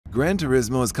Gran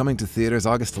Turismo is coming to theaters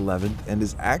August 11th and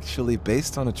is actually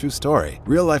based on a true story.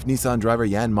 Real-life Nissan driver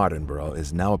Jann Mardenborough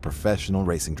is now a professional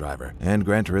racing driver, and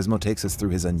Gran Turismo takes us through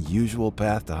his unusual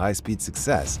path to high-speed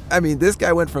success. I mean, this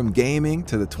guy went from gaming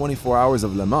to the 24 Hours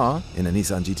of Le Mans in a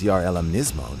Nissan GTR El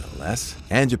Nismo, no less,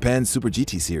 and Japan's Super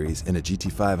GT Series in a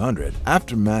GT500.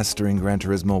 After mastering Gran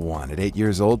Turismo 1 at 8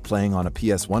 years old, playing on a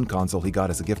PS1 console he got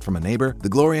as a gift from a neighbor, the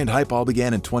glory and hype all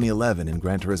began in 2011 in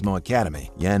Gran Turismo Academy.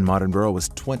 Jann Mardenborough was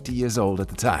 20 years old at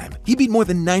the time. He beat more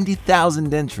than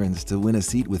 90,000 entrants to win a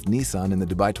seat with Nissan in the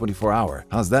Dubai 24 Hour.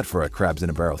 How's that for a crabs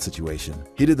in a barrel situation?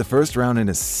 He did the first round in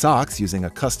his socks using a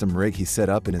custom rig he set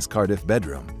up in his Cardiff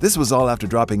bedroom. This was all after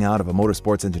dropping out of a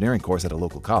motorsports engineering course at a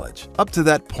local college. Up to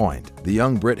that point, the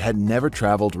young Brit had never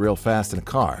traveled real fast in a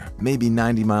car, maybe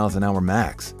 90 miles an hour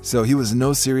max, so he was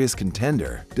no serious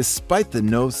contender. Despite the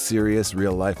no serious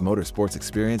real-life motorsports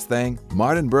experience thing,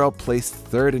 Mardenborough placed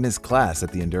third in his class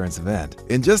at the endurance event.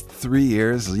 In just 3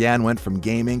 years, Jann went from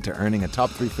gaming to earning a top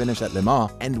 3 finish at Le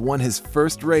Mans and won his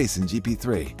first race in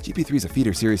GP3. GP3 is a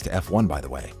feeder series to F1, by the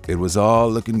way. It was all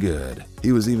looking good.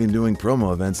 He was even doing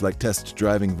promo events like test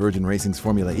driving Virgin Racing's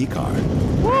Formula E car.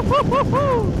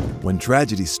 When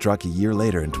tragedy struck a year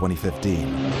later in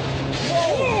 2015.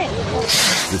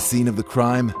 The scene of the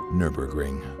crime,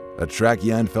 Nurburgring. A track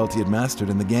Jann felt he had mastered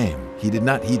in the game. He did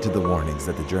not heed to the warnings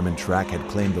that the German track had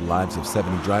claimed the lives of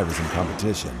 70 drivers in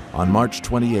competition. On March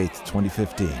 28,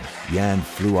 2015, Jann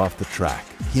flew off the track.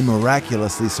 He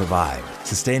miraculously survived,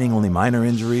 sustaining only minor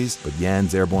injuries, but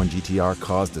Jann's airborne GTR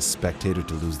caused a spectator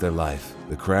to lose their life.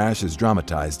 The crash is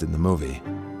dramatized in the movie.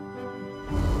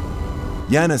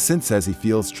 Jann has since says he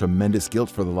feels tremendous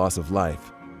guilt for the loss of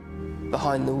life.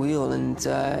 Behind the wheel, and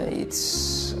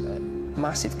it's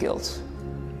massive guilt.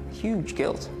 Huge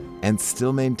guilt. And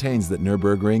still maintains that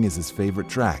Nurburgring is his favorite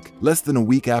track. Less than a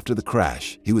week after the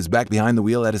crash, he was back behind the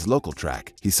wheel at his local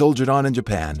track. He soldiered on in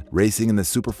Japan, racing in the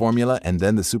Super Formula and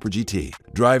then the Super GT,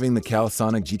 driving the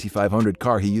Sonic GT500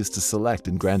 car he used to select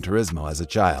in Gran Turismo as a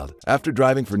child. After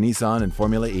driving for Nissan and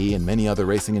Formula E and many other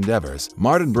racing endeavors,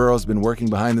 Mardenborough's been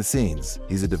working behind the scenes.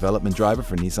 He's a development driver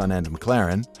for Nissan and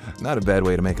McLaren. Not a bad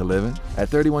way to make a living. At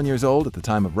 31 years old at the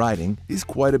time of writing, he's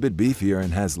quite a bit beefier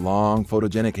and has long,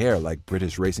 photogenic hair like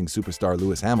British racing superstar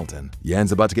Lewis Hamilton.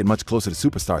 Jann's about to get much closer to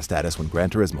superstar status when Gran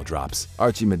Turismo drops.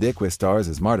 Archie Madekwe stars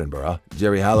as Mardenborough.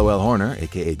 Jerry Halliwell Horner,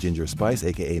 aka Ginger Spice,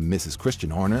 aka Mrs. Christian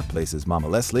Horner, plays as Mama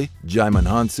Leslie. Jaimin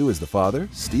Hansu is the father,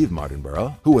 Steve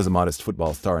Mardenborough, who was a modest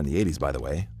football star in the 80s, by the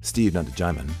way. Steve, not to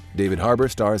Jaimin. David Harbour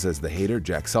stars as the hater,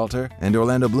 Jack Salter, and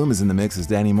Orlando Bloom is in the mix as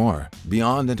Danny Moore.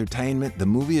 Beyond entertainment, the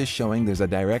movie is showing there's a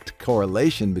direct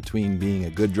correlation between being a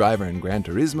good driver in Gran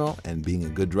Turismo and being a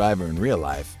good driver in real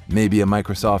life. Maybe a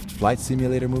Microsoft Flight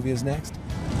Simulator movie is next?